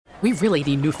We really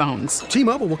need new phones.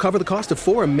 T-Mobile will cover the cost of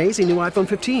 4 amazing new iPhone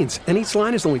 15s, and each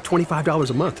line is only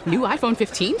 $25 a month. New iPhone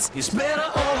 15s? It's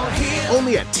better over here.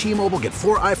 Only at T-Mobile, get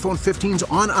 4 iPhone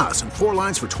 15s on us and 4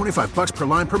 lines for $25 per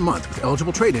line per month with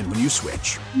eligible trade-in when you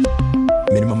switch.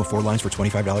 Minimum of 4 lines for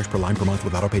 $25 per line per month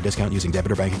with autopay discount using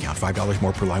debit or bank account. $5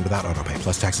 more per line without autopay,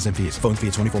 plus taxes and fees. Phone fee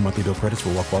at 24 monthly bill credits for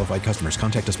well-qualified customers.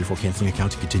 Contact us before canceling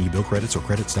account to continue bill credits or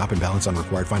credit stop and balance on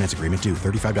required finance agreement due.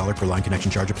 $35 per line connection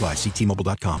charge applies. See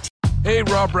T-Mobile.com. Hey,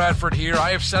 Rob Bradford here. I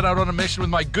have set out on a mission with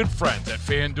my good friends at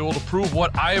FanDuel to prove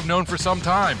what I have known for some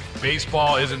time.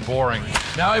 Baseball isn't boring.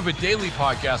 Now I have a daily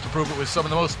podcast to prove it with some of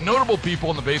the most notable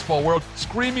people in the baseball world,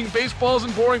 screaming baseball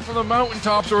isn't boring from the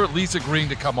mountaintops, or at least agreeing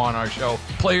to come on our show.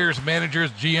 Players,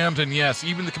 managers, GMs, and yes,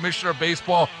 even the commissioner of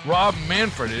baseball, Rob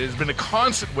Manfred. It has been a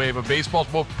constant wave of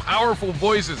baseball's most powerful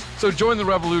voices. So join the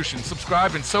revolution.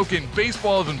 Subscribe and soak in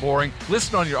Baseball Isn't Boring.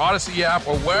 Listen on your Odyssey app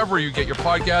or wherever you get your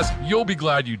podcast. You'll be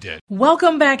glad you did.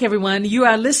 Welcome back, everyone. You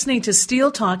are listening to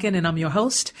Steele Talking, and I'm your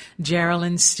host,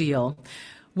 Geraldine Steele.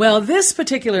 Well, this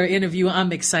particular interview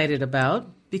I'm excited about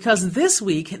because this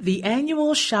week, the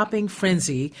annual shopping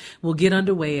frenzy will get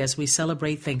underway as we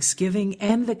celebrate Thanksgiving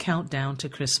and the countdown to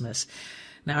Christmas.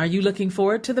 Now, are you looking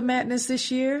forward to the madness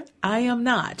this year? I am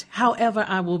not. However,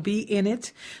 I will be in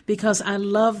it because I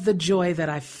love the joy that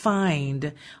I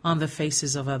find on the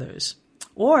faces of others.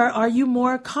 Or are you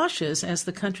more cautious as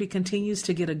the country continues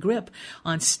to get a grip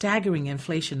on staggering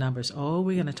inflation numbers? Oh,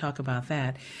 we're going to talk about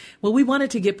that. Well, we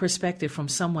wanted to get perspective from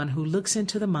someone who looks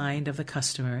into the mind of the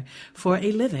customer for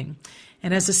a living.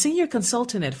 And as a senior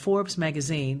consultant at Forbes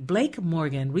magazine, Blake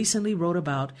Morgan recently wrote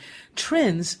about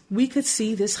trends we could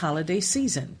see this holiday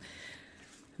season.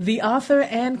 The author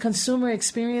and consumer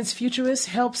experience futurist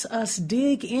helps us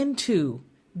dig into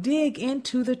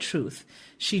the truth.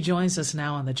 She joins us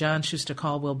now on the John Schuster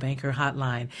Caldwell Banker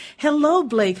Hotline. Hello,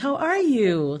 Blake. How are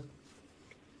you?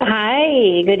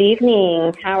 Hi. Good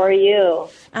evening. How are you?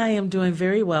 I am doing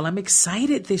very well. I'm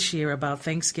excited this year about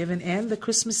Thanksgiving and the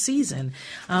Christmas season.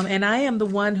 And I am the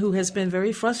one who has been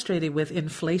very frustrated with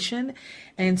inflation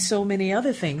and so many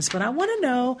other things. But I want to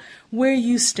know where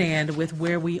you stand with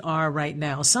where we are right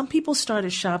now. Some people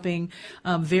started shopping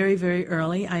very, very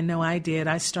early. I know I did.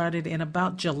 I started in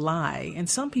about July, and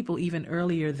some people even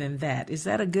earlier than that. Is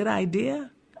that a good idea?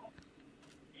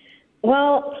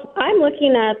 Well, I'm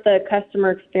looking at the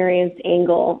customer experience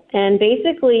angle. And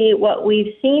basically what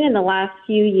we've seen in the last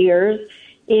few years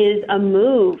is a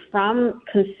move from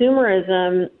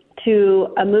consumerism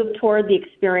to a move toward the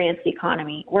experience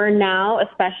economy, where now,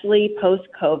 especially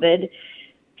post-COVID,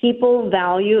 people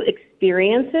value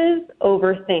experiences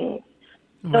over things.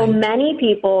 Right. So many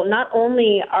people, not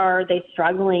only are they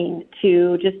struggling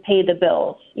to just pay the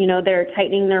bills, they're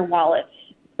tightening their wallets,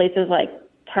 places like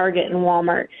Target and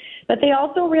Walmart, but they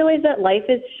also realize that life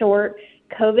is short.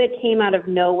 COVID came out of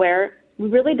nowhere. We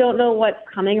really don't know what's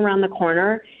coming around the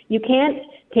corner. You can't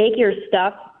take your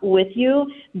stuff with you,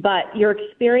 but your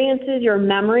experiences, your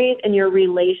memories, and your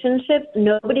relationships,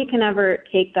 nobody can ever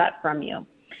take that from you.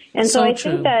 And so I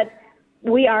think that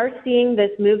we are seeing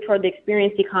this move toward the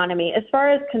experience economy. As far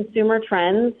as consumer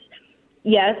trends,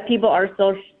 yes, people are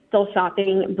still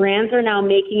shopping. Brands are now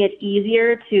making it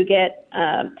easier to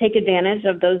take advantage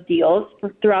of those deals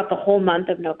throughout the whole month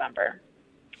of November.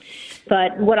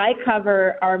 But what I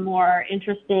cover are more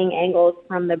interesting angles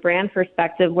from the brand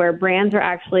perspective, where brands are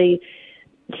actually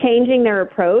changing their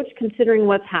approach, considering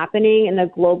what's happening in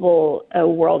the global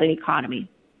world and economy.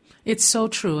 It's so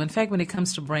true. In fact, when it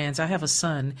comes to brands, I have a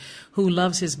son who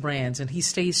loves his brands and he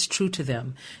stays true to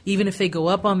them. Even if they go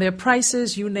up on their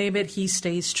prices, you name it, he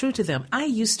stays true to them. I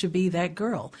used to be that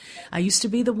girl. I used to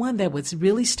be the one that would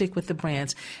really stick with the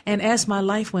brands. And as my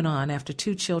life went on, after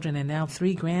 2 children and now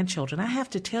 3 grandchildren, I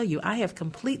have to tell you, I have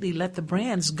completely let the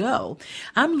brands go.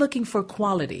 I'm looking for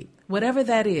quality, whatever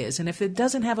that is. And if it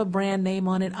doesn't have a brand name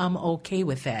on it, I'm okay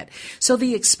with that. So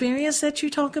the experience that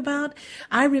you talk about,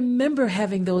 I remember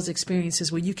having those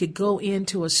experiences where you could go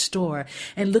into a store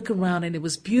and look around and it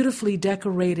was beautifully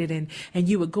decorated and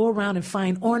you would go around and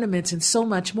find ornaments and so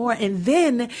much more. And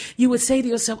then you would say to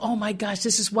yourself, oh my gosh,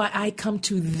 this is why I come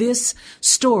to this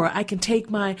store. I can take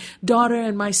my daughter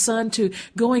and my son to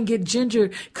go and get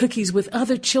ginger cookies with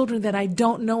other children that I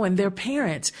don't know and their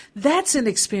parents. That's an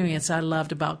experience I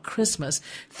loved about Christmas.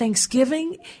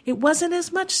 Thanksgiving, it wasn't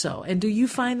as much so. And do you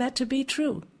find that to be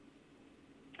true?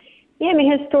 Yeah,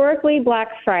 historically, Black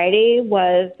Friday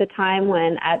was the time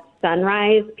when at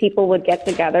sunrise, people would get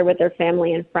together with their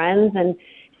family and friends and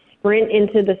sprint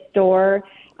into the store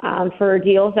for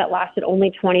deals that lasted only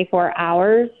 24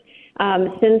 hours.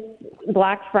 Since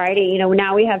Black Friday,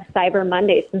 now we have Cyber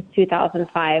Monday since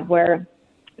 2005, where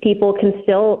people can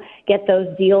still get those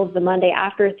deals the Monday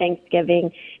after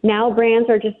Thanksgiving. Now brands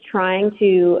are just trying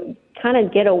to kind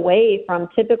of get away from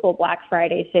typical Black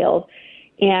Friday sales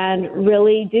and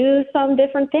really do some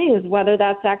different things, whether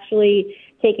that's actually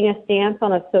taking a stance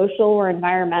on a social or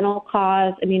environmental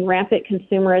cause. I mean, rampant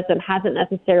consumerism hasn't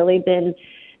necessarily been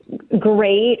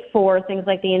great for things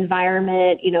like the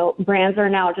environment. You know, brands are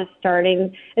now just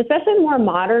starting, especially more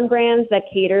modern brands that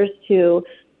caters to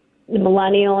the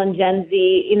millennial and Gen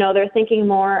Z, you know, they're thinking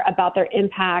more about their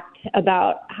impact,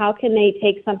 about how can they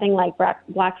take something like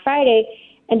Black Friday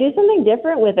and do something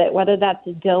different with it, whether that's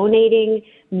donating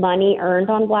money earned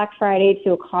on Black Friday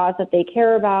to a cause that they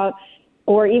care about,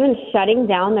 or even shutting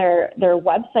down their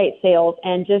website sales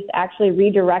and just actually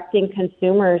redirecting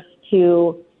consumers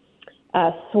to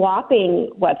swapping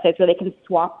websites where they can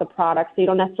swap the products so you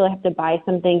don't necessarily have to buy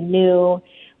something new,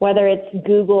 whether it's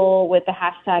Google with the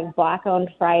hashtag Black-Owned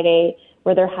Friday,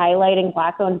 where they're highlighting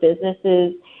Black-owned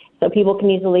businesses so people can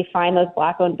easily find those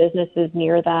Black-owned businesses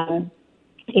near them.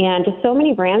 And just so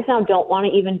many brands now don't want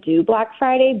to even do Black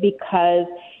Friday because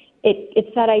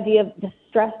it's that idea of the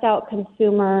stressed out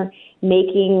consumer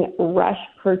making rush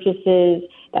purchases,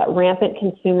 that rampant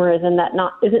consumerism that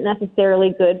isn't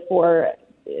necessarily good for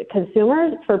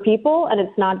consumers, for people, and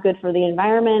it's not good for the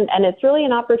environment. And it's really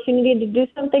an opportunity to do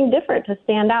something different, to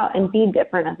stand out and be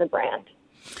different as a brand.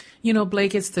 You know,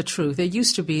 Blake, it's the truth. It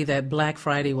used to be that Black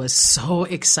Friday was so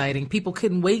exciting. People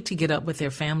couldn't wait to get up with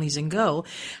their families and go.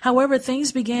 However,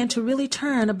 things began to really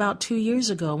turn about 2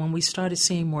 years ago when we started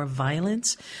seeing more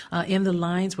violence in the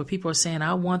lines where people are saying,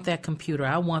 I want that computer.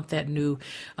 I want that new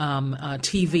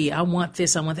TV. I want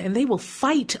this. I want that. And they will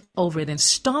fight over it and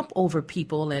stomp over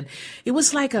people. And it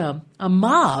was like a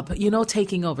mob, you know,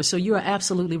 taking over. So you are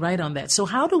absolutely right on that. So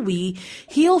how do we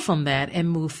heal from that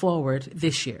and move forward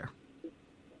this year?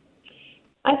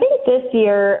 I think this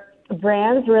year,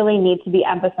 brands really need to be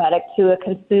empathetic to a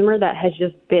consumer that has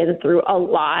just been through a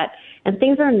lot, and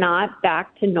things are not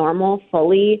back to normal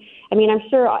fully. I mean, I'm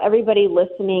sure everybody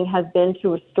listening has been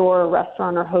to a store,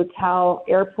 restaurant, or hotel,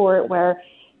 airport where,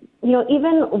 you know,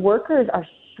 even workers are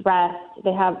stressed.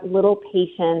 They have little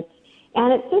patience,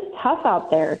 and it's just tough out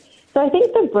there. So I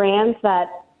think the brands that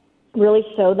really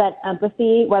show that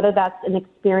empathy, whether that's an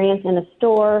experience in a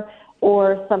store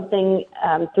or something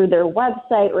through their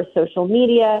website or social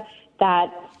media,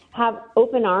 that have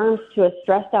open arms to a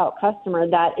stressed out customer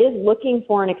that is looking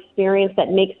for an experience that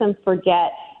makes them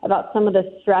forget about some of the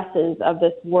stresses of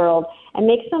this world and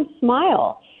makes them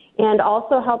smile, and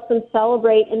also helps them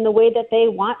celebrate in the way that they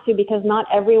want to, because not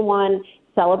everyone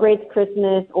celebrates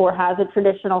Christmas or has a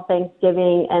traditional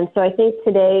Thanksgiving. And so I think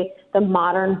today the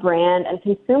modern brand and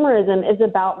consumerism is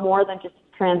about more than just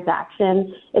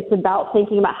transaction. It's about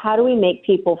thinking about how do we make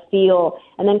people feel,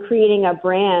 and then creating a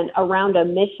brand around a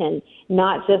mission,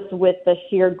 not just with the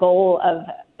sheer goal of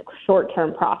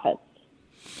short-term profits.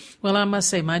 Well, I must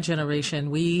say my generation,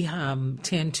 we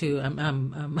tend to,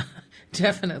 I'm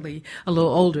definitely a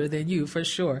little older than you, for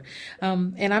sure.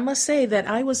 And I must say that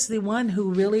I was the one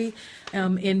who really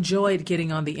enjoyed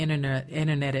getting on the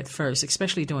internet at first,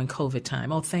 especially during COVID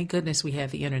time. Oh, thank goodness we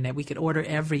had the internet. We could order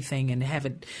everything and have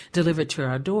it delivered to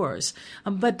our doors.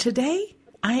 But today,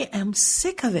 I am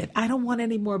sick of it. I don't want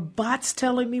any more bots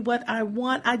telling me what I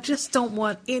want. I just don't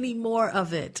want any more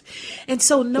of it. And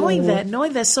so knowing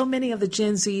that so many of the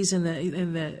Gen Zs and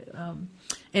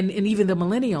even the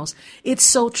millennials, it's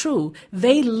so true.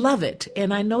 They love it.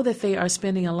 And I know that they are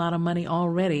spending a lot of money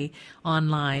already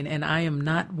online, and I am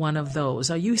not one of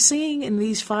those. Are you seeing in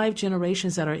these 5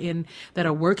 generations that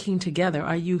are working together,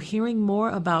 are you hearing more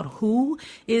about who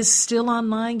is still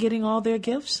online getting all their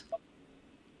gifts?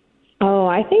 Oh,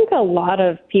 I think a lot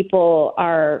of people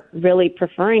are really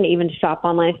preferring to even shop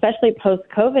online, especially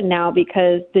post-COVID now,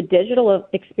 because the digital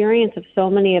experience of so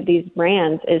many of these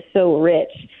brands is so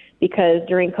rich, because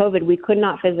during COVID, we could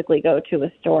not physically go to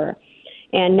a store.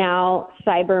 And now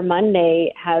Cyber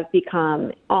Monday has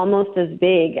become almost as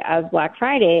big as Black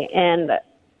Friday, and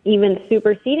even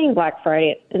superseding Black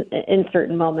Friday in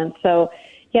certain moments. So,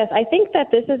 yes, I think that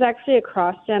this is actually a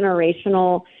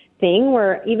cross-generational thing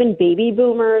where even baby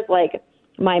boomers, like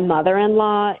my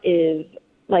mother-in-law, is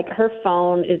like, her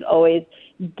phone is always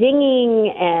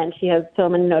dinging and she has so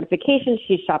many notifications.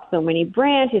 She shops so many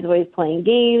brands. She's always playing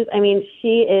games. I mean,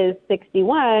 she is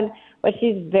 61, but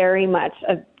she's very much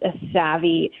a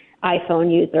savvy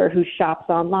iPhone user who shops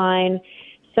online.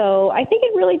 So I think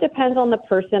it really depends on the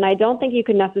person. I don't think you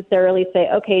can necessarily say,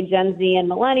 okay, Gen Z and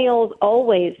millennials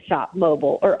always shop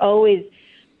mobile or always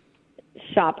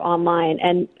shop online,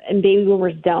 and baby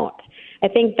boomers don't. I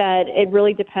think that it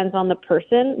really depends on the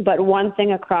person, but one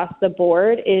thing across the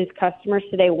board is customers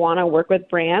today want to work with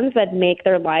brands that make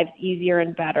their lives easier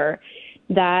and better,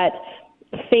 that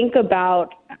think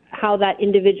about how that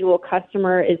individual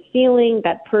customer is feeling,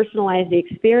 that personalize the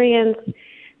experience.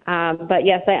 But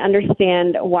yes, I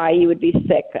understand why you would be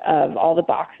sick of all the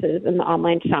boxes and the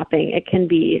online shopping. It can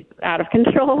be out of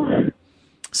control.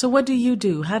 So what do you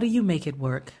do? How do you make it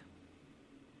work?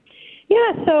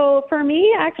 Yeah, so for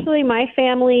me, actually, my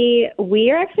family,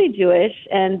 we are actually Jewish,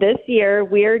 and this year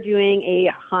we are doing a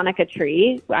Hanukkah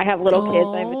tree. I have little kids.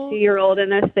 I have a 2-year-old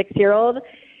and a 6-year-old,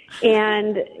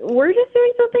 and we're just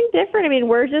doing something different. I mean,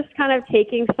 we're just kind of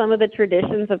taking some of the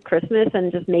traditions of Christmas and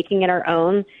just making it our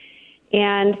own.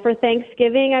 And for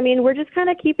Thanksgiving, I mean, we're just kind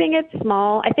of keeping it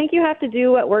small. I think you have to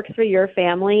do what works for your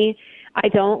family. I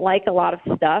don't like a lot of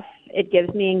stuff. It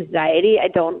gives me anxiety.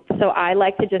 So I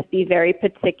like to just be very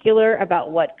particular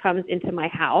about what comes into my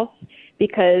house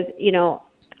because, you know,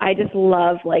 I just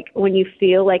love, like, when you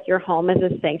feel like your home is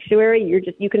a sanctuary,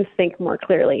 you can think more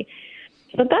clearly.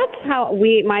 So that's how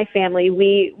my family,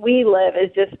 we live,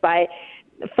 is just by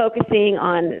focusing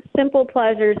on simple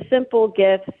pleasures, simple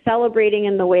gifts, celebrating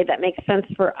in the way that makes sense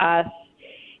for us,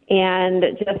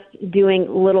 and just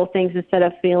doing little things instead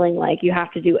of feeling like you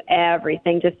have to do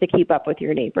everything just to keep up with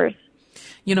your neighbors.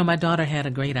 You know, my daughter had a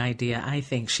great idea, I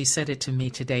think. She said it to me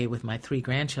today with my 3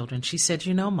 grandchildren. She said,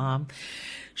 you know, Mom,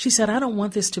 she said, I don't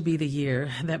want this to be the year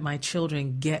that my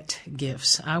children get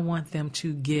gifts. I want them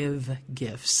to give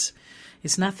gifts.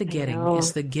 It's not the getting,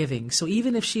 it's the giving. So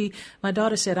even if my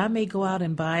daughter said, I may go out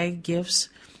and buy gifts,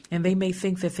 and they may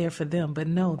think that they're for them, but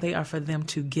no, they are for them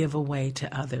to give away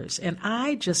to others. And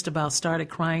I just about started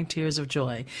crying tears of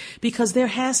joy because there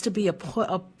has to be a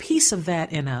piece of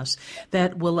that in us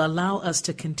that will allow us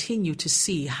to continue to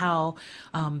see how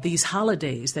these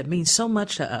holidays that mean so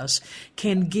much to us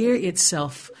can gear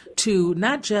itself to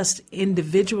not just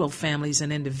individual families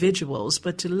and individuals,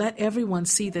 but to let everyone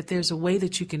see that there's a way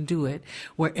that you can do it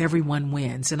where everyone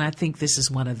wins. And I think this is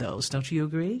one of those. Don't you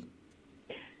agree?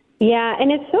 Yeah,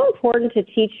 and it's so important to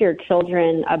teach your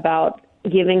children about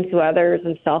giving to others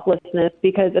and selflessness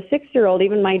because a 6-year-old,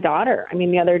 even my daughter, I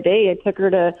mean, the other day I took her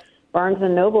to Barnes &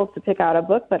 Noble to pick out a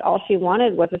book, but all she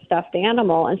wanted was a stuffed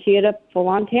animal, and she had a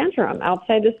full-on tantrum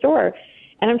outside the store.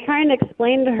 And I'm trying to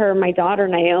explain to her, my daughter,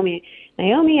 Naomi,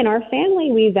 in our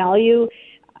family, we value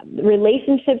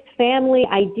relationships, family,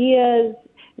 ideas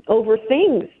over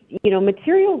things. You know,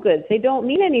 material goods, they don't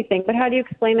mean anything, but how do you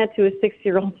explain that to a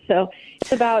 6-year-old? So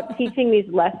it's about teaching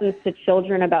these lessons to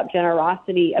children about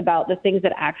generosity, about the things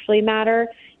that actually matter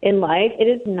in life. It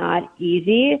is not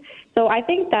easy. So I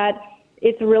think that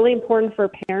it's really important for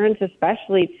parents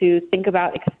especially to think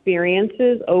about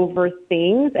experiences over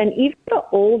things. And even the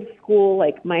old school,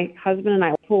 like my husband and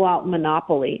I pull out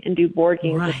Monopoly and do board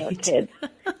games with our kids.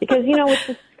 Because, you know, with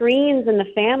the screens and the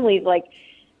families, like,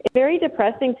 it's very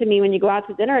depressing to me when you go out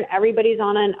to dinner and everybody's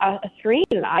on a screen,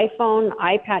 an iPhone,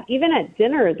 iPad. Even at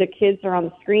dinner, the kids are on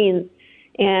the screens.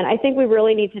 And I think we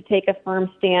really need to take a firm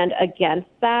stand against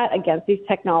that, against these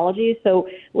technologies. So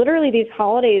literally these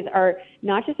holidays are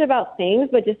not just about things,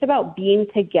 but just about being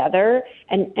together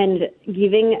and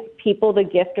giving people the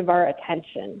gift of our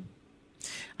attention.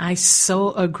 I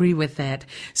so agree with that.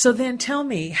 So then tell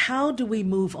me, how do we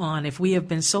move on if we have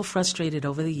been so frustrated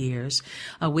over the years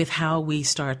with how we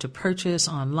start to purchase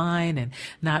online and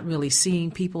not really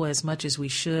seeing people as much as we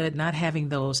should, not having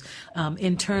those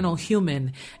internal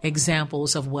human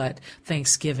examples of what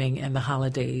Thanksgiving and the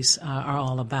holidays are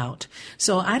all about.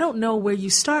 So I don't know where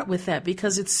you start with that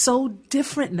because it's so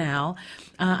different now.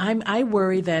 I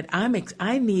worry that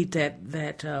I need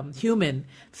that human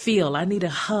feel. I need a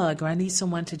hug, or I need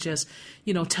someone to just,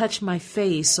 you know, touch my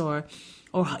face, or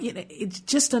you know, it's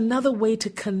just another way to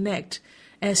connect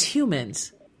as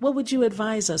humans. What would you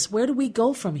advise us? Where do we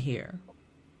go from here?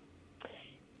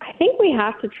 I think we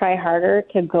have to try harder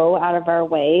to go out of our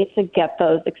way to get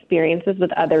those experiences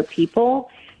with other people,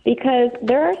 because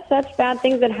there are such bad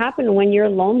things that happen when you're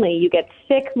lonely. You get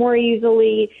sick more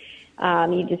easily.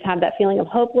 You just have that feeling of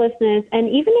hopelessness. And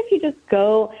even if you just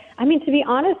go, I mean, to be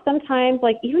honest, sometimes,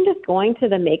 like, even just going to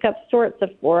the makeup store at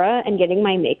Sephora and getting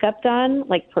my makeup done,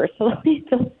 like, personally,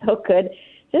 feels so good.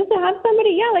 Just to have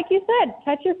somebody, yeah, like you said,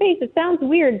 touch your face. It sounds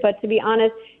weird, but to be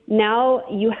honest, now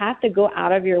you have to go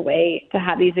out of your way to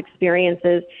have these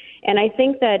experiences. And I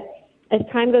think that as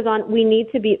time goes on, we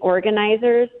need to be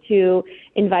organizers, to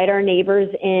invite our neighbors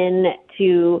in,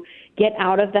 to get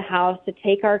out of the house, to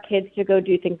take our kids to go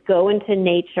do things, go into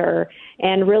nature,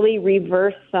 and really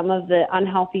reverse some of the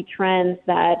unhealthy trends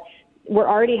that were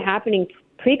already happening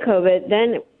pre-COVID.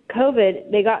 Then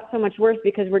COVID, they got so much worse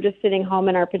because we're just sitting home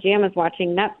in our pajamas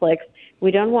watching Netflix.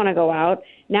 We don't want to go out.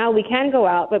 Now we can go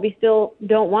out, but we still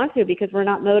don't want to because we're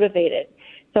not motivated.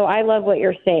 So I love what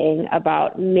you're saying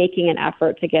about making an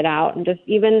effort to get out and just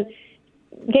even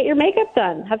get your makeup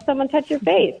done. Have someone touch your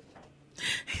face.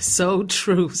 So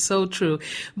true, so true.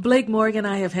 Blake Morgan,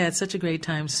 I have had such a great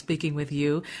time speaking with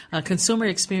you, a consumer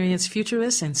experience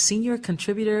futurist and senior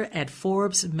contributor at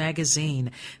Forbes magazine.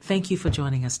 Thank you for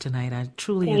joining us tonight. I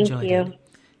truly enjoyed it.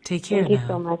 Take care now. Thank you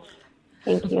so much.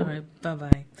 Thank you. All right,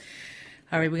 bye-bye.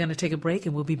 All right, we're going to take a break,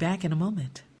 and we'll be back in a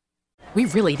moment. We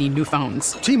really need new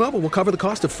phones. T-Mobile will cover the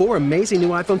cost of 4 amazing new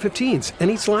iPhone 15s, and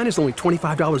each line is only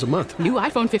 $25 a month. New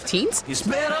iPhone 15s? It's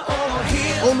better over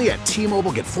here. Only at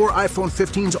T-Mobile, get 4 iPhone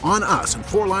 15s on us and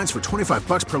 4 lines for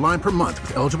 $25 per line per month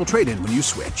with eligible trade-in when you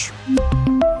switch.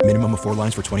 Minimum of 4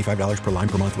 lines for $25 per line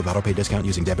per month with autopay discount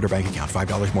using debit or bank account.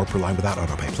 $5 more per line without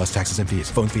autopay, plus taxes and fees.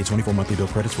 Phone fee at 24 monthly bill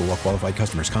credits for well-qualified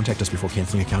customers. Contact us before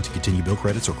canceling account to continue bill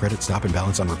credits or credit stop and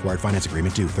balance on required finance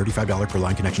agreement due. $35 per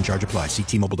line connection charge applies. See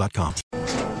T-Mobile.com.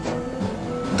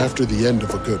 After the end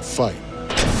of a good fight,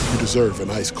 you deserve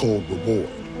an ice-cold reward.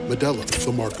 Modelo is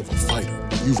the mark of a fighter.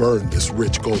 You've earned this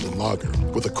rich golden lager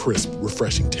with a crisp,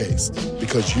 refreshing taste.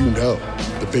 Because you know,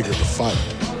 the bigger the fight,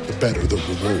 the better the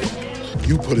reward.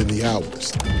 You put in the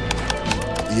hours,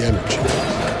 the energy,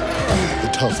 the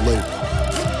tough labor.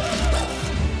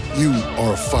 You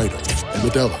are a fighter, and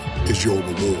Modelo is your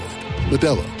reward.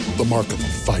 Modelo, the mark of a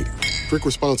fighter. Drink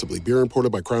responsibly. Beer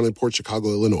imported by Crown Imports, Chicago,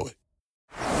 Illinois.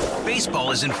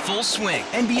 Baseball is in full swing.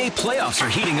 NBA playoffs are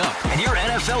heating up, and your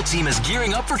NFL team is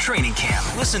gearing up for training camp.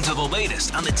 Listen to the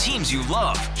latest on the teams you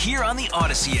love here on the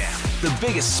Odyssey app. The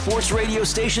biggest sports radio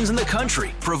stations in the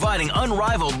country, providing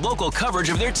unrivaled local coverage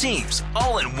of their teams,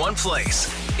 all in one place.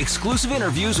 Exclusive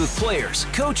interviews with players,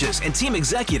 coaches, and team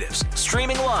executives,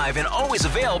 streaming live and always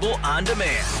available on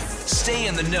demand. Stay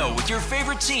in the know with your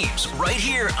favorite teams right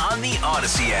here on the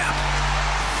Odyssey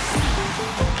app.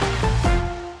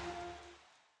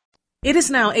 It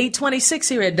is now 8:26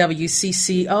 here at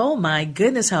WCCO. My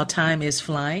goodness, how time is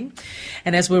flying.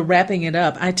 And as we're wrapping it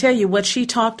up, I tell you what she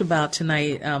talked about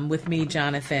tonight with me,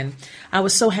 Jonathan. I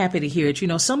was so happy to hear it. You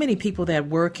know, so many people that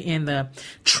work in the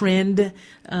trend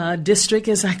district,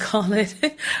 as I call it,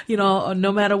 you know,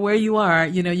 no matter where you are,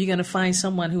 you know, you're going to find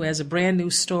someone who has a brand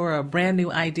new store or a brand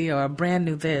new idea or a brand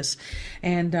new this.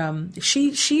 And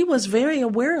she was very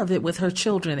aware of it with her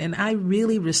children, and I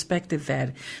really respected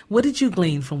that. What did you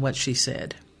glean from what she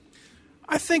said?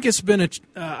 I think it's been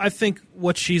I think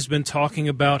what she's been talking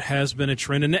about has been a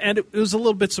trend, and it was a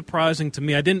little bit surprising to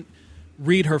me. I didn't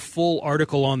read her full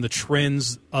article on the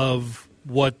trends of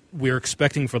what we're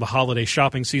expecting for the holiday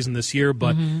shopping season this year,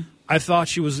 but I thought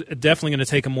she was definitely going to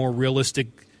take a more realistic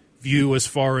view as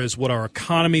far as what our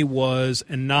economy was,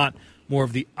 and not more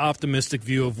of the optimistic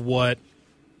view of what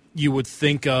you would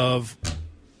think of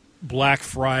Black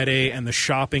Friday and the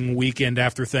shopping weekend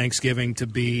after Thanksgiving to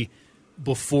be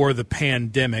before the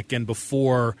pandemic and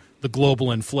before the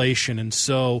global inflation. And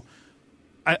so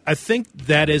I think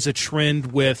that is a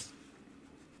trend with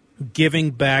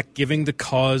giving back, giving to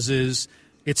causes.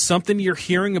 It's something you're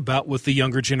hearing about with the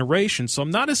younger generation. So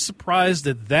I'm not as surprised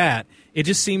at that. It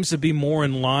just seems to be more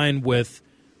in line with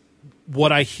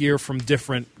what I hear from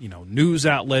different, news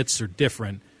outlets or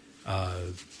different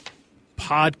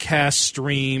podcast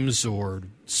streams or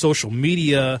social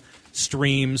media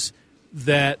streams,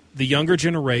 that the younger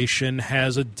generation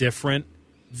has a different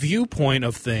viewpoint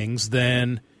of things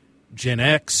than Gen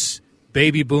X,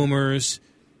 baby boomers,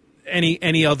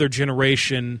 any other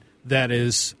generation that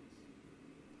is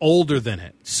older than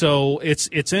it. So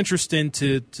it's interesting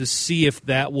to see if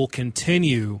that will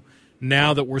continue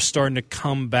now that we're starting to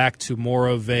come back to more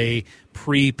of a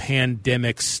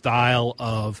pre-pandemic style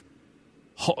of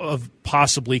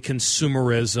possibly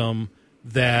consumerism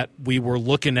that we were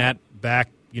looking at back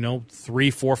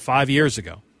 3, 4, 5 years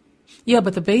ago. Yeah,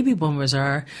 but the baby boomers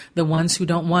are the ones who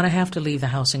don't want to have to leave the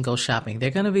house and go shopping.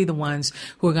 They're going to be the ones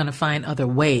who are going to find other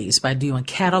ways by doing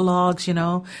catalogs.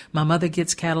 My mother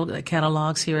gets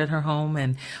catalogs here at her home,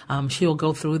 and she'll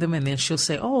go through them, and then she'll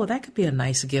say, oh, that could be a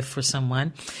nice gift for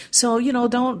someone. So,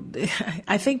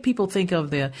 I think people think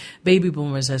of the baby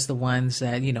boomers as the ones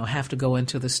that, have to go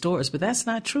into the stores, but that's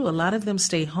not true. A lot of them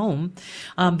stay home.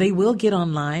 They will get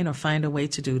online or find a way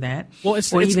to do that. Well,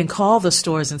 or even call the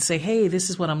stores and say, hey, this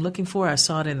is what I'm looking for. I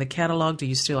saw it in the catalog. Do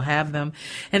you still have them?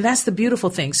 And that's the beautiful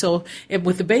thing. So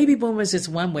with the baby boomers, it's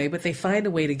one way, but they find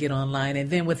a way to get online. And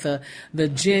then with the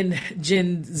Gen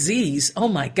Zs, oh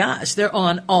my gosh, they're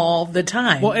on all the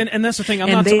time. Well, and that's the thing. I'm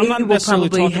not necessarily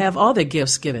probably have all their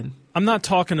gifts given. I'm not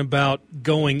talking about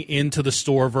going into the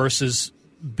store versus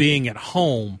being at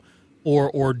home.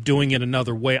 or doing it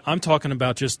another way. I'm talking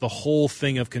about just the whole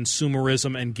thing of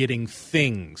consumerism and getting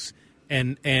things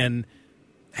and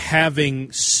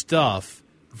having stuff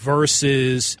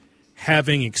versus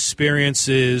having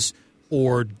experiences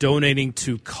or donating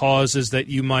to causes that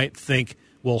you might think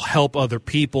will help other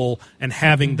people and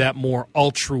having that more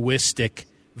altruistic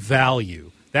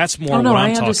value. That's more what I'm talking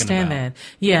about. I understand that.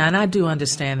 Yeah, and I do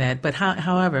understand that. But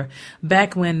however,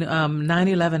 back when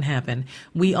 9/11 happened,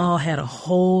 we all had a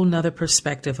whole nother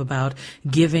perspective about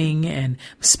giving and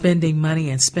spending money.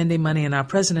 And our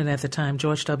president at the time,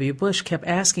 George W. Bush, kept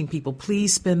asking people,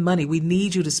 please spend money. We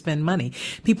need you to spend money.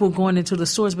 People were going into the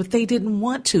stores, but they didn't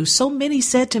want to. So many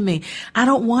said to me, I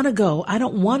don't want to go. I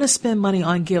don't want to spend money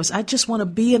on gifts. I just want to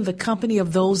be in the company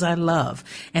of those I love.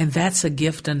 And that's a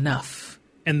gift enough.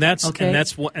 And that's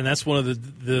one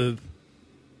of the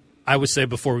I would say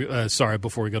before we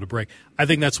go to break. I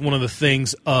think that's one of the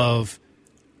things of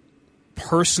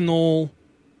personal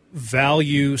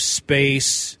value,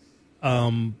 space,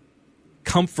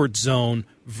 comfort zone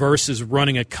versus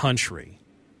running a country.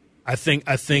 I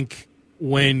think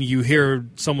when you hear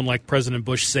someone like President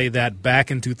Bush say that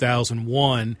back in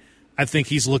 2001, I think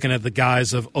he's looking at the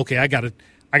guise of, okay, I got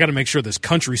to make sure this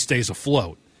country stays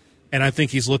afloat. And I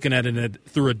think he's looking at it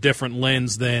through a different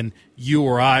lens than you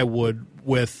or I would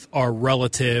with our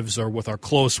relatives or with our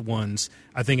close ones.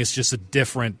 I think it's just a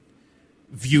different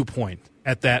viewpoint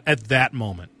at that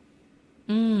moment.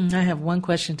 I have one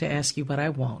question to ask you, but I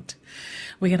won't.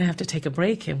 We're going to have to take a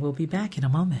break, and we'll be back in a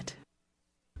moment.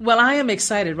 Well, I am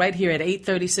excited right here at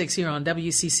 8:36 here on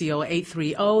WCCO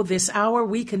 830. This hour,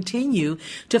 we continue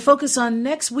to focus on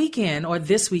next weekend, or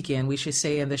this weekend, we should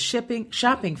say, and the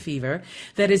shopping fever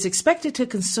that is expected to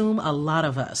consume a lot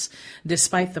of us.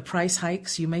 Despite the price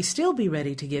hikes, you may still be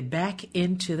ready to get back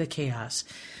into the chaos.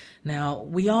 Now,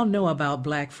 we all know about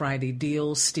Black Friday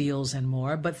deals, steals, and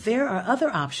more, but there are other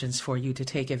options for you to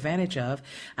take advantage of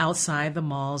outside the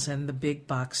malls and the big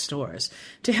box stores.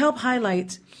 To help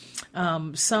highlight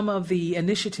some of the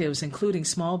initiatives, including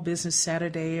Small Business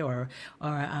Saturday or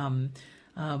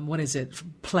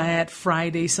Plaid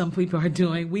Friday, some people are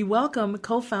doing. We welcome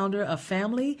co-founder of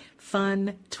Family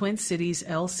Fun Twin Cities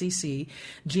LCC,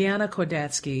 Gianna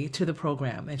Kordatsky, to the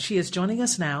program. And she is joining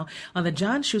us now on the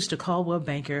John Schuster Coldwell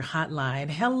Banker Hotline.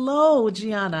 Hello,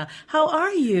 Gianna. How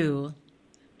are you?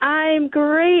 I'm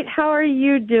great. How are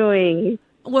you doing?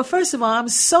 Well, first of all, I'm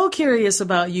so curious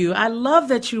about you. I love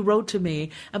that you wrote to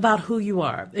me about who you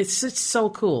are. It's just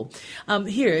so cool.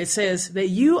 Here it says that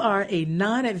you are a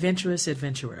non-adventurous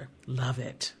adventurer. Love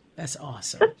it. That's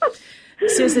awesome. It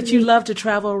says that you love to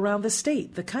travel around the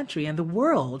state, the country, and the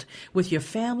world with your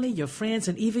family, your friends,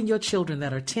 and even your children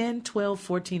that are 10, 12,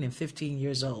 14, and 15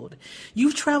 years old.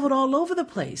 You've traveled all over the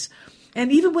place. And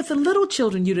even with the little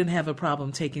children, you didn't have a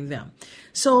problem taking them.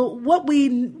 So what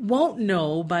we won't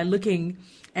know by looking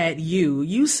at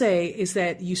you say, is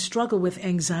that you struggle with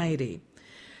anxiety.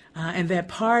 And that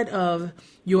part of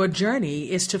your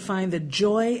journey is to find the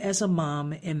joy as a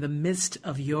mom in the midst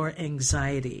of your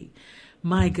anxiety.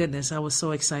 My goodness, I was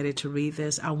so excited to read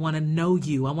this. I want to know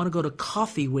you. I want to go to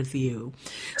coffee with you.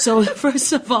 So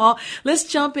first of all, let's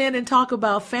jump in and talk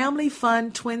about Family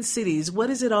Fun Twin Cities. What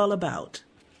is it all about?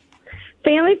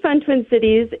 Family Fun Twin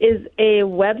Cities is a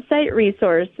website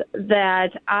resource that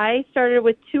I started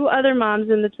with two other moms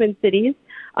in the Twin Cities,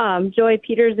 Joy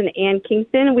Peters and Ann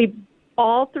Kingston.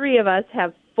 All three of us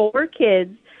have 4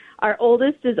 kids. Our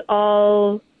oldest is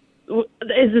the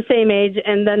same age,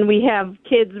 and then we have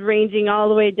kids ranging all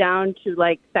the way down to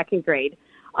like 2nd grade.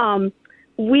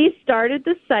 We started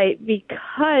the site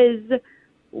because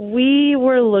we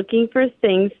were looking for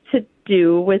things to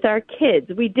do with our kids.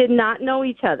 We did not know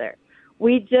each other.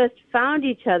 We just found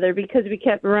each other because we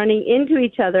kept running into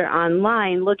each other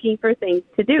online looking for things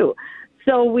to do.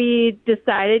 So we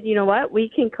decided, you know what, we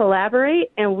can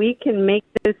collaborate and we can make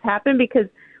this happen because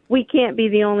we can't be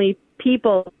the only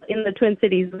people in the Twin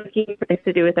Cities looking for things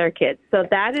to do with our kids. So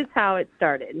that is how it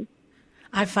started.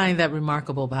 I find that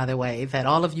remarkable, by the way, that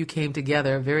all of you came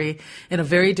together in a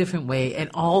very different way,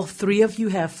 and all 3 of you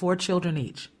have 4 children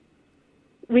each.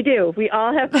 We do. We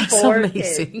all have 4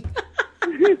 kids.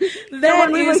 That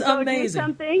is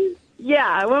amazing.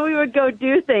 When we would go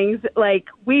do things, like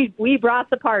we brought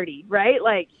the party, right?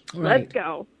 Like, right. Let's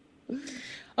go.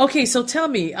 Okay, so tell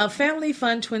me, Family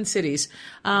Fun Twin Cities,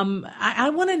 I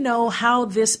want to know how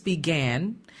this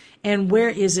began and where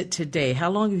is it today?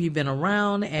 How long have you been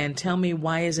around? And tell me,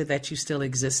 why is it that you still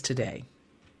exist today?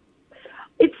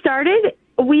 We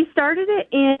started it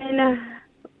in...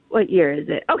 What year is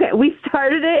it? Okay, we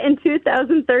started it in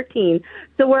 2013.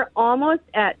 So we're almost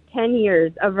at 10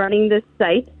 years of running this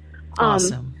site.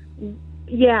 Awesome.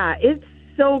 Yeah, it's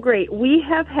so great. We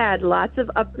have had lots of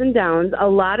ups and downs.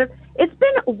 It's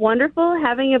been wonderful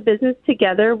having a business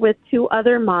together with two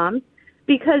other moms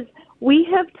because we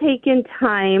have taken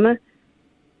time,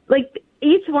 like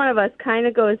each one of us kind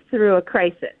of goes through a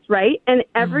crisis, right? And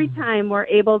every time we're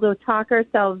able to talk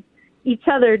each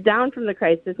other down from the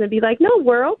crisis and be like, no,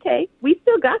 we're okay. We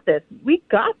still got this. We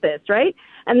got this, right?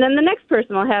 And then the next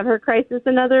person will have her crisis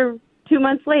another 2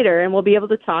 months later, and we'll be able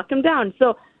to talk them down.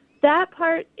 So that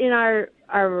part in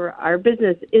our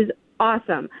business is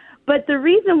awesome. But the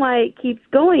reason why it keeps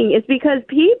going is because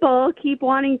people keep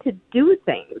wanting to do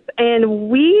things, and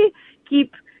we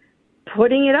keep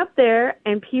putting it up there,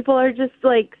 and people are just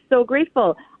like so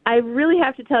grateful. I really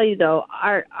have to tell you though,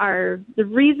 the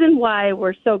reason why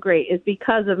we're so great is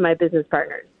because of my business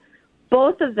partners.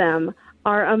 Both of them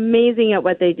are amazing at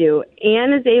what they do.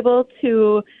 Anne is able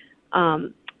to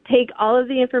take all of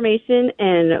the information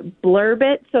and blurb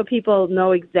it so people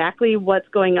know exactly what's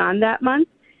going on that month.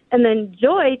 And then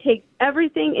Joy takes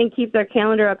everything and keeps our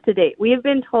calendar up to date. We have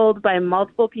been told by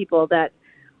multiple people that,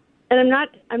 and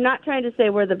I'm not trying to say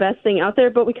we're the best thing out there,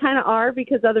 but we kind of are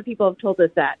because other people have told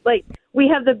us that. Like, we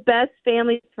have the best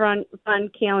family fun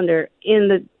calendar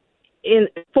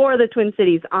for the Twin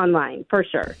Cities online, for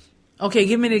sure. Okay,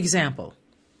 give me an example.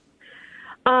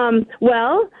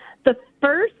 Well, the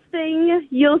first thing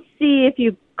you'll see if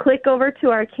you click over to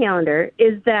our calendar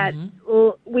is that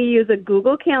we use a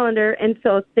Google Calendar, and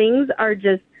so things are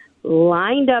just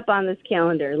lined up on this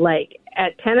calendar. Like,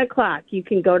 at 10 o'clock, you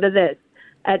can go to this.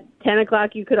 At 10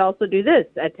 o'clock, you could also do this.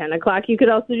 At 10 o'clock, you could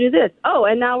also do this. Oh,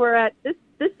 and now we're at this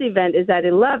event is at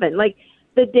 11. Like,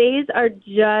 the days are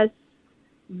just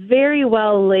very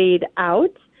well laid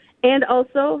out, and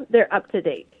also they're up to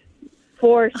date,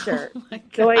 for sure.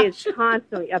 Joy is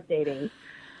constantly updating.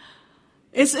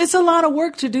 It's a lot of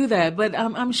work to do that, but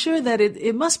I'm sure that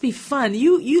it must be fun.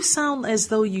 You sound as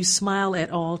though you smile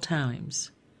at all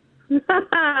times.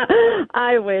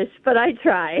 I wish, but I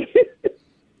try.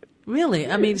 Really?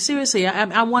 I mean, seriously,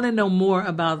 I want to know more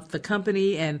about the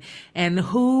company and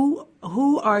who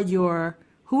are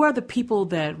the people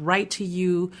that write to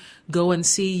you, go and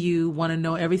see you, want to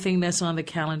know everything that's on the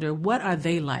calendar. What are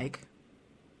they like?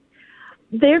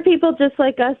 They're people just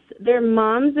like us. They're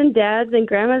moms and dads and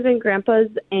grandmas and grandpas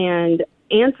and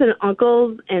aunts and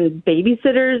uncles and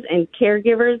babysitters and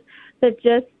caregivers that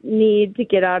just need to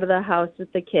get out of the house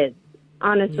with the kids.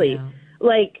 Honestly,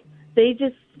 like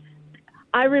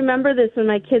I remember this when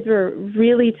my kids were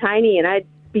really tiny and I'd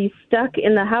be stuck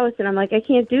in the house and I'm like, I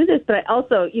can't do this. But I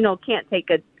also, can't take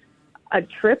a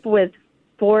trip with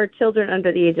 4 children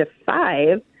under the age of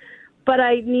 5, but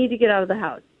I need to get out of the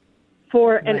house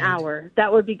for an hour.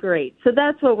 That would be great. So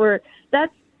that's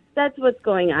what's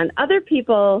going on. Other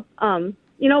people,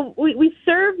 we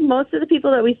serve most of the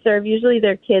people that we serve. Usually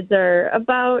their kids are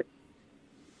about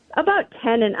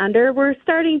 10 and under. We're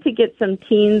starting to get some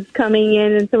teens coming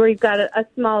in, and so we've got a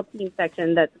small teen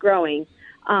section that's growing.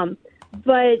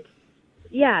 But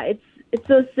yeah, it's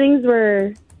those things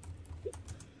where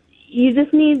you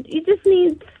just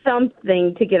need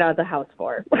something to get out of the house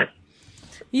for.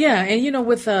 Yeah, and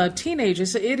with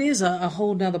teenagers, it is a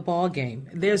whole nother ball game.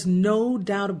 There's no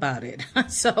doubt about it.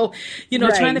 So,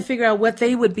 trying to figure out what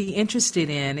they would be interested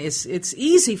in it's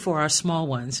easy for our small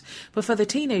ones, but for the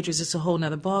teenagers, it's a whole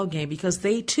nother ball game because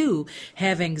they too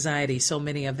have anxiety. So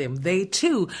many of them, they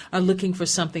too are looking for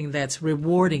something that's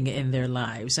rewarding in their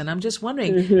lives. And I'm just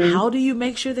wondering, how do you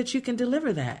make sure that you can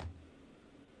deliver that?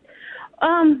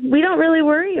 We don't really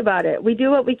worry about it. We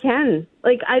do what we can.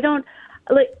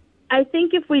 I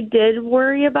think if we did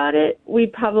worry about it,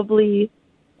 we'd probably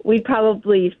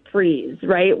freeze,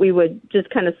 right? We would just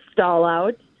kind of stall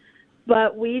out.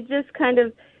 But we just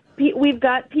we've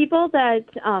got people that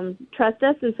trust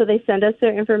us, and so they send us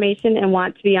their information and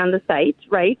want to be on the site,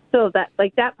 right? So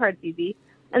that part's easy.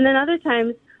 And then other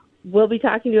times we'll be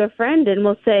talking to a friend and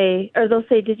they'll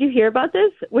say, did you hear about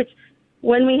this? Which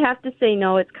when we have to say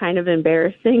no, it's kind of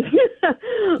embarrassing.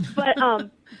 But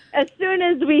as soon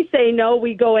as we say no,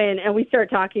 we go in and we start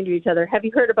talking to each other. Have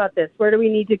you heard about this? Where do we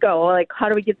need to go? Like, how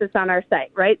do we get this on our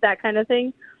site? Right? That kind of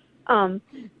thing.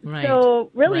 Right. So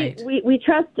really, we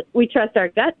trust our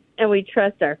gut and we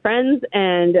trust our friends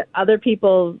and other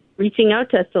people reaching out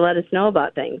to us to let us know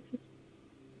about things.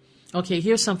 Okay,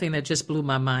 here's something that just blew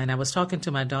my mind. I was talking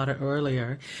to my daughter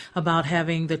earlier about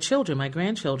having the children, my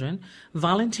grandchildren,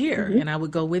 volunteer. And I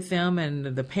would go with them and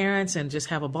the parents and just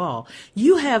have a ball.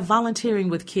 You have volunteering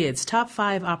with kids, top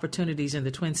 5 opportunities in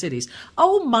the Twin Cities.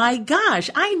 Oh my gosh,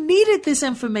 I needed this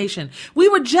information. We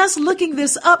were just looking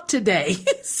this up today.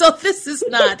 So this is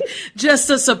not just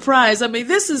a surprise. I mean,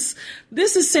 this is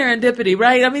serendipity,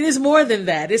 right? I mean, it's more than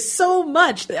that. It's so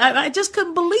much. I just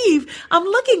couldn't believe I'm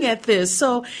looking at this.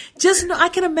 So just know, I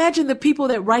can imagine the people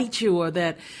that write you or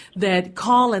that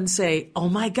call and say, oh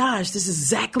my gosh, this is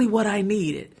exactly what I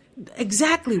needed.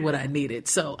 Exactly what I needed.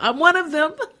 So I'm one of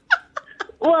them.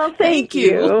 Well, thank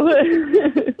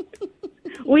you.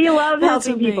 We love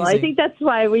helping people. I think that's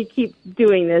why we keep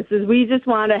doing this, is we just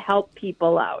want to help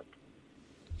people out.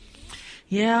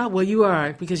 Yeah, well, you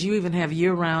are, because you even have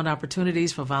year-round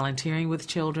opportunities for volunteering with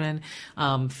children,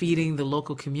 feeding the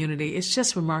local community. It's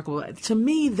just remarkable. To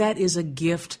me, that is a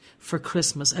gift for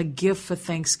Christmas, a gift for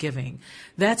Thanksgiving.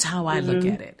 That's how I look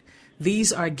at it.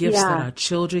 These are gifts that our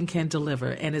children can deliver,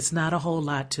 and it's not a whole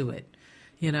lot to it,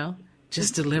 you know?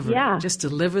 Just deliver it. Just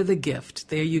deliver the gift.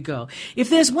 There you go. If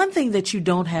there's one thing that you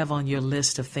don't have on your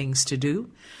list of things to do,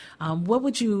 what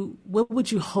would you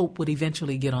hope would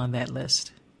eventually get on that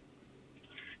list?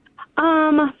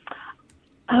 I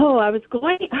was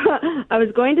going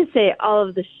to say all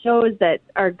of the shows that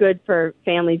are good for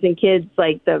families and kids,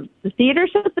 like the theater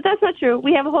shows, but that's not true.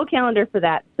 We have a whole calendar for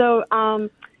that. So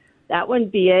that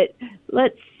wouldn't be it.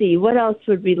 Let's see. What else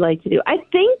would we like to do? I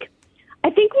think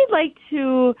we'd like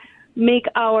to make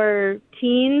our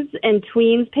teens and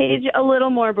tweens page a little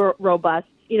more robust,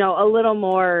 you know, a little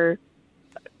more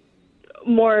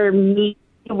meat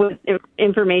with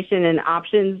information and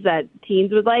options that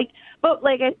teens would like. But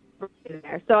like I said,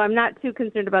 there, so I'm not too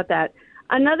concerned about that.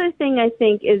 Another thing I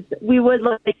think is we would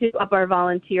like to up our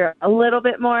volunteer a little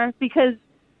bit more, because,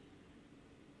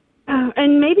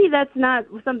 and maybe that's not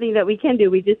something that we can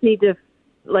do. We just need to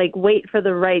like wait for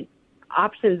the right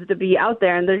options to be out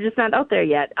there, and they're just not out there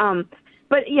yet.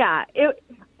 But yeah,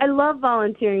 I love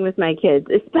volunteering with my kids,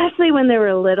 especially when they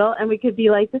were little, and we could be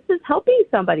like, this is helping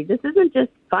somebody. This isn't just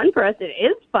fun for us. It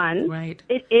is fun. Right.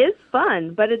 It is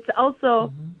fun, but it's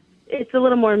also, it's a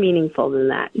little more meaningful than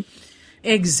that.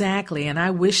 Exactly. And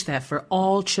I wish that for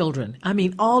all children. I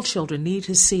mean, all children need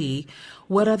to see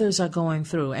what others are going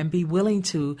through and be willing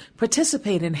to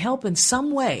participate and help in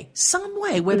some way,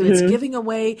 whether it's giving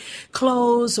away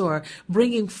clothes or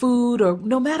bringing food or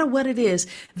no matter what it is,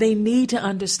 they need to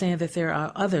understand that there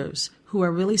are others who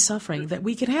are really suffering that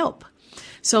we can help.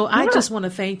 So I just want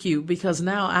to thank you, because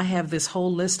now I have this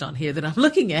whole list on here that I'm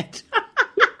looking at.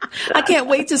 I can't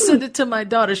wait to send it to my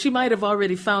daughter. She might have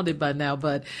already found it by now,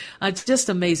 but it's just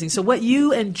amazing. So what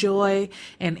you and Joy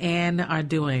and Ann are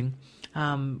doing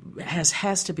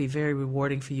has to be very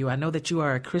rewarding for you. I know that you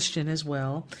are a Christian as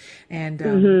well,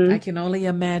 and I can only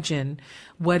imagine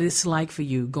what it's like for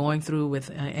you going through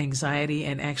with anxiety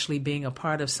and actually being a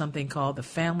part of something called the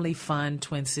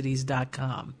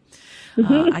FamilyFunTwinCities.com.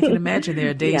 I can imagine there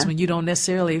are days when you don't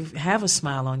necessarily have a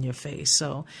smile on your face.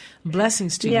 So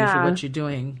blessings to you for what you're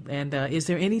doing. And is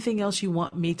there anything else you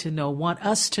want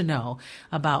us to know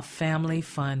about Family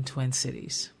Fun Twin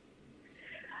Cities?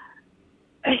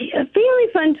 Family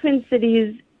Fun Twin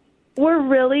Cities, we're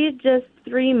really just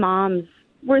 3 moms.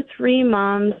 We're 3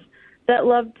 moms that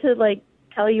love to like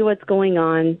tell you what's going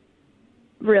on.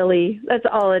 Really, that's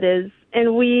all it is.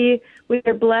 And we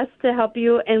are blessed to help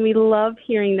you, and we love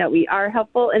hearing that we are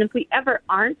helpful. And if we ever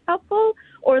aren't helpful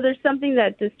or there's something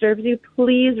that disturbs you,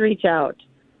 please reach out.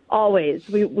 Always.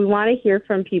 We want to hear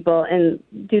from people and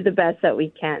do the best that we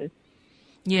can.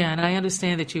 Yeah, and I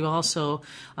understand that you also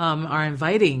are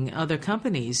inviting other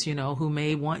companies, who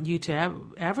may want you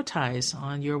to advertise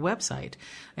on your website,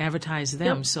 advertise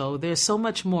them. Yep. So there's so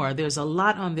much more. There's a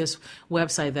lot on this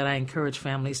website that I encourage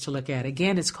families to look at.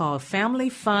 Again, it's called Family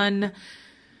Fun.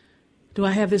 Do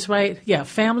I have this right? Yeah,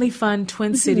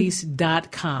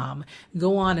 FamilyFunTwinCities.com.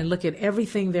 Go on and look at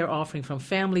everything they're offering, from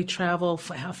family travel,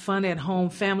 fun at home,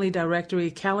 family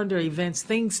directory, calendar events,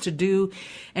 things to do,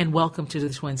 and welcome to the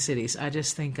Twin Cities. I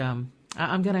just think I'm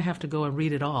going to have to go and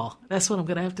read it all. That's what I'm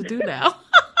going to have to do now.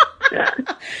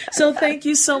 So thank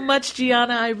you so much,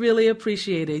 Gianna. I really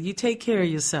appreciate it. You take care of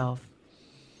yourself.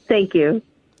 Thank you.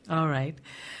 All right.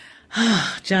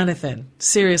 Jonathan,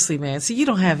 seriously, man. See, you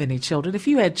don't have any children. If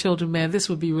you had children, man, this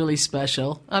would be really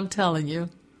special. I'm telling you.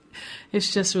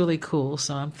 It's just really cool.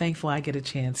 So I'm thankful I get a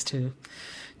chance to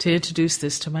introduce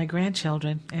this to my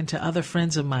grandchildren and to other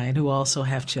friends of mine who also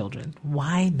have children.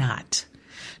 Why not?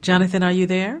 Jonathan, are you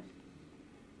there?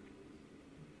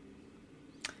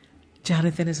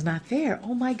 Jonathan is not there.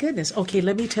 Oh, my goodness. Okay,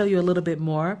 let me tell you a little bit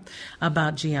more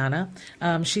about Gianna.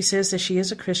 She says that she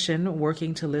is a Christian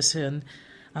working to listen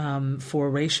for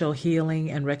racial healing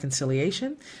and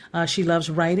reconciliation. She loves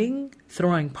writing,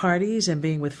 throwing parties, and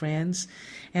being with friends.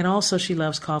 And also she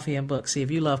loves coffee and books. See, if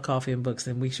you love coffee and books,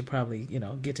 then we should probably,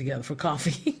 get together for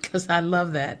coffee because I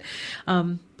love that.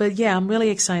 But yeah, I'm really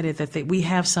excited that we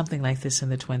have something like this in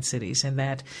the Twin Cities and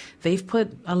that they've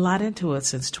put a lot into it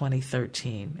since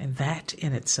 2013. And that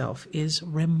in itself is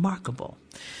remarkable.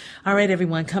 All right,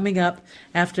 everyone, coming up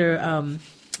after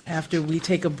we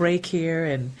take a break here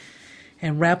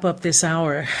and wrap up this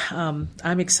hour,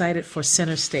 I'm excited for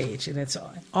Center Stage, and it's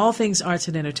all things arts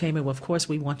and entertainment. Well, of course,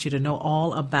 we want you to know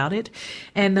all about it.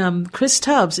 And Chris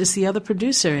Tubbs is the other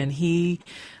producer, and he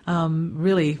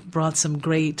really brought some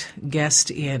great guests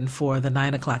in for the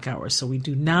 9 o'clock hour. So we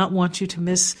do not want you to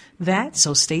miss that,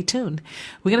 so stay tuned.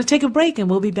 We're going to take a break, and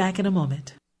we'll be back in a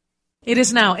moment. It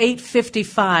is now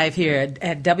 8:55 here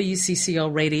at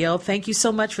WCCO Radio. Thank you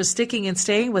so much for sticking and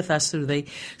staying with us through the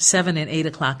 7 and 8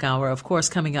 o'clock hour. Of course,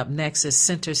 coming up next is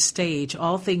Center Stage,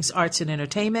 all things arts and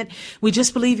entertainment. We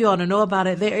just believe you ought to know about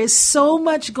it. There is so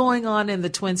much going on in the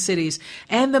Twin Cities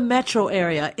and the metro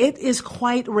area. It is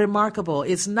quite remarkable.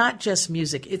 It's not just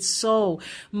music. It's so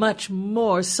much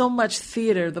more, so much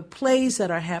theater. The plays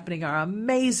that are happening are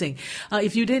amazing.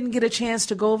 If you didn't get a chance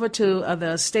to go over to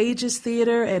the Stages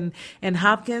Theater and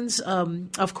Hopkins,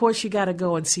 of course you got to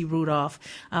go and see Rudolph.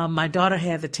 My daughter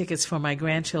had the tickets for my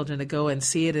grandchildren to go and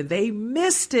see it, and they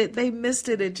missed it.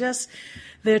 It just,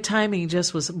 their timing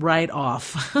just was right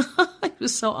off. It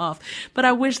was so off. But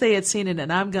I wish they had seen it,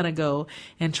 and I'm going to go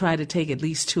and try to take at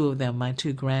least 2 of them, my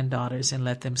 2 granddaughters, and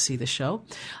let them see the show.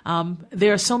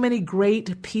 There are so many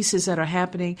great pieces that are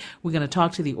happening. We're going to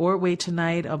talk to the Ordway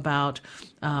tonight about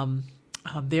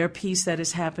their piece that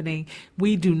is happening.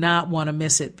 We do not want to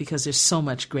miss it because there's so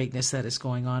much greatness that is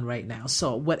going on right now.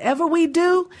 So whatever we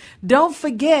do, don't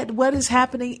forget what is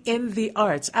happening in the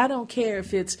arts. I don't care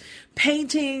if it's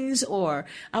paintings or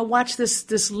I watched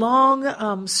this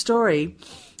long story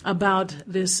about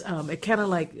this, kind of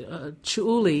like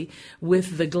Chiuli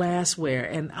with the glassware.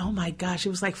 And oh my gosh, it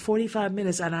was like 45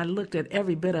 minutes and I looked at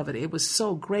every bit of it. It was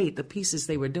so great, the pieces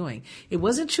they were doing. It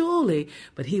wasn't Chiuli,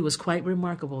 but he was quite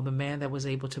remarkable, the man that was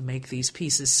able to make these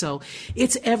pieces. So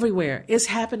it's everywhere. It's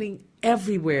happening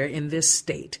everywhere in this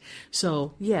state.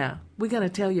 So yeah, we're going to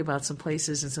tell you about some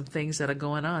places and some things that are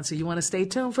going on. So you want to stay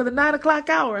tuned for the 9 o'clock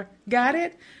hour. Got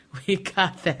it? We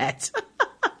got that.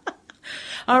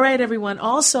 All right, everyone.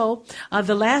 Also,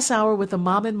 the last hour with the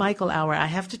Mom and Michael hour, I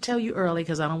have to tell you early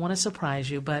because I don't want to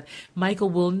surprise you, but Michael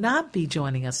will not be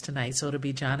joining us tonight. So it'll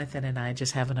be Jonathan and I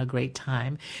just having a great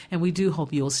time. And we do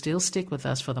hope you'll still stick with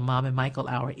us for the Mom and Michael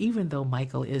hour, even though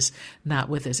Michael is not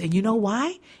with us. And you know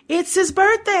why? It's his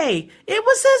birthday. It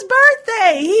was his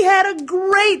birthday. He had a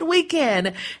great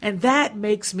weekend. And that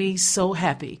makes me so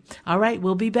happy. All right,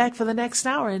 we'll be back for the next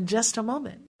hour in just a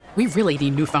moment. We really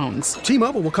need new phones.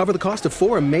 T-Mobile will cover the cost of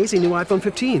 4 amazing new iPhone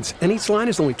 15s, and each line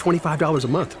is only $25 a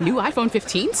month. New iPhone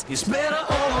 15s? It's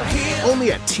better over here.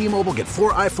 Only at T-Mobile, get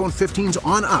 4 iPhone 15s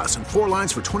on us and 4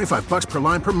 lines for $25 per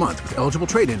line per month with eligible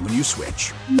trade-in when you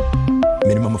switch.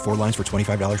 Minimum of 4 lines for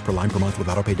 $25 per line per month with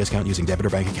autopay discount using debit or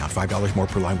bank account. $5 more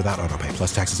per line without autopay,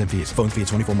 plus taxes and fees. Phone fee at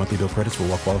 24 monthly bill credits for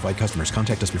well-qualified customers.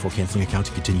 Contact us before canceling account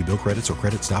to continue bill credits or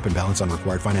credit stop and balance on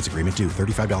required finance agreement due.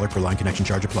 $35 per line connection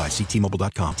charge applies. See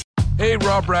T-Mobile.com. Hey,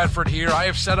 Rob Bradford here. I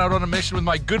have set out on a mission with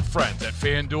my good friends at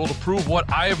FanDuel to prove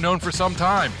what I have known for some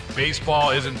time.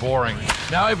 Baseball isn't boring.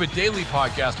 Now I have a daily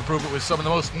podcast to prove it with some of the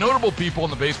most notable people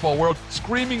in the baseball world,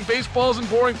 screaming baseball isn't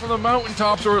boring from the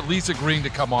mountaintops, or at least agreeing to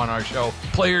come on our show.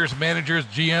 Players, managers,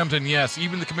 GMs, and yes,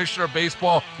 even the commissioner of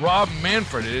baseball, Rob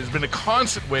Manfred. It has been a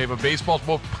constant wave of baseball's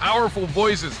most powerful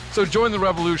voices. So join the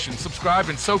revolution. Subscribe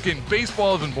and soak in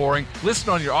Baseball Isn't Boring. Listen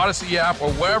on your Odyssey app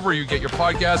or wherever you get your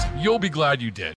podcasts. You'll be glad you did.